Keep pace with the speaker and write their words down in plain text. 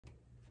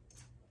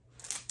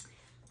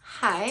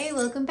Hi,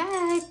 welcome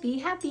back. Be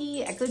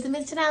happy. Echo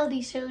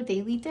Dimensionality Show,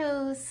 Daily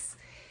Dose.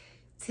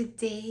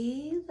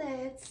 Today,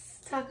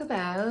 let's talk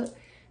about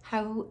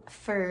how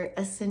for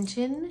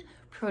Ascension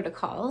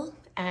Protocol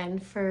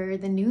and for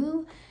the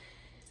new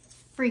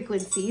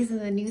frequencies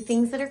and the new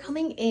things that are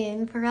coming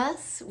in for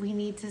us, we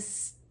need to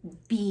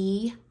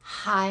be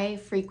high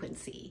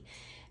frequency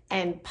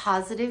and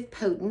positive,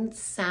 potent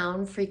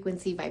sound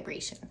frequency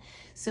vibration.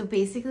 So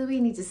basically, we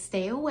need to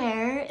stay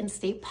aware and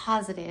stay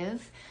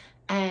positive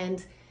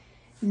and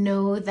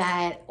know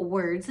that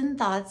words and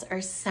thoughts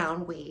are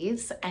sound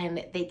waves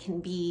and they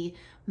can be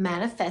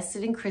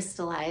manifested and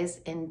crystallized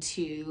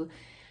into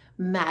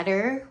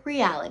matter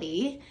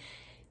reality.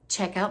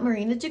 Check out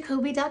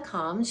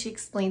marinajacoby.com. She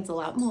explains a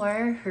lot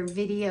more. Her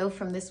video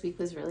from this week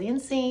was really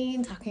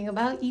insane, talking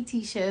about ET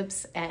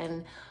ships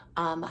and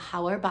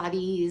how our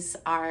bodies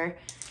are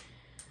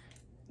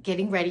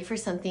getting ready for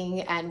something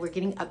and we're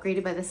getting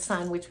upgraded by the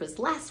sun, which was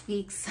last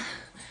week's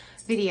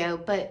video.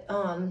 But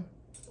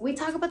we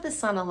talk about the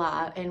sun a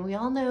lot, and we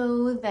all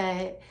know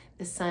that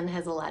the sun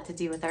has a lot to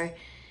do with our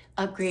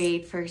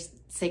upgrade for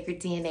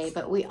sacred DNA,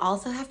 but we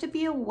also have to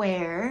be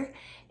aware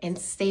and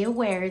stay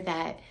aware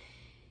that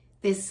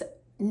this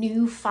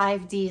new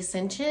 5D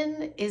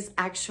ascension is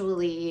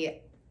actually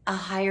a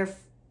higher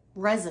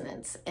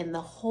resonance, and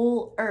the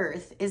whole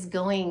earth is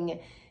going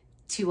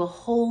to a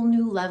whole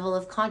new level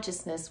of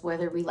consciousness,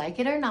 whether we like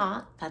it or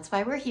not. That's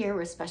why we're here.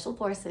 We're special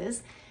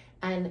forces.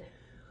 And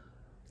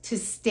to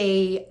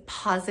stay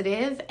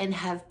positive and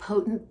have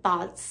potent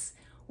thoughts,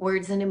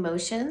 words, and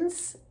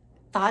emotions.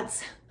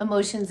 Thoughts,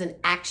 emotions, and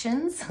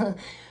actions.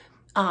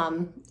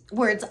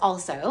 Words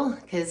also,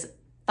 because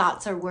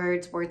thoughts are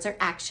words, words are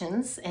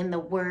actions, and the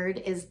word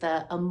is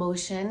the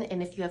emotion.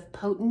 And if you have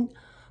potent,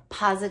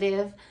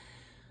 positive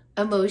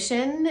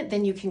emotion,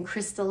 then you can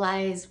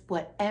crystallize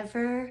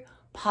whatever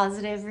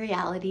positive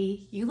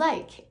reality you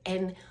like.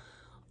 And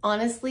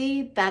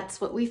honestly,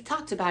 that's what we've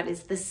talked about,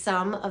 is the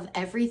sum of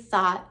every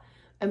thought,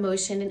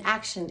 emotion, and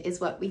action is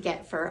what we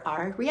get for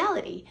our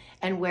reality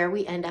and where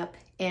we end up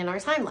in our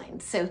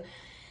timeline. So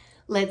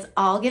let's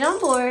all get on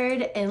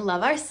board and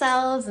love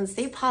ourselves and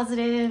stay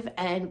positive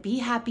and be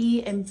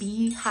happy and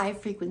be high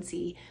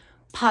frequency.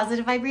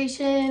 Positive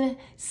vibration,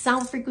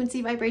 sound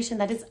frequency vibration,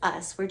 that is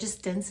us. We're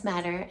just dense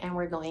matter and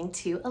we're going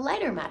to a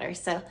lighter matter.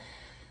 So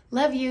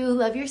love you,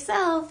 love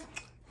yourself.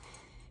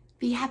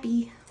 Be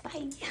happy.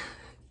 Bye.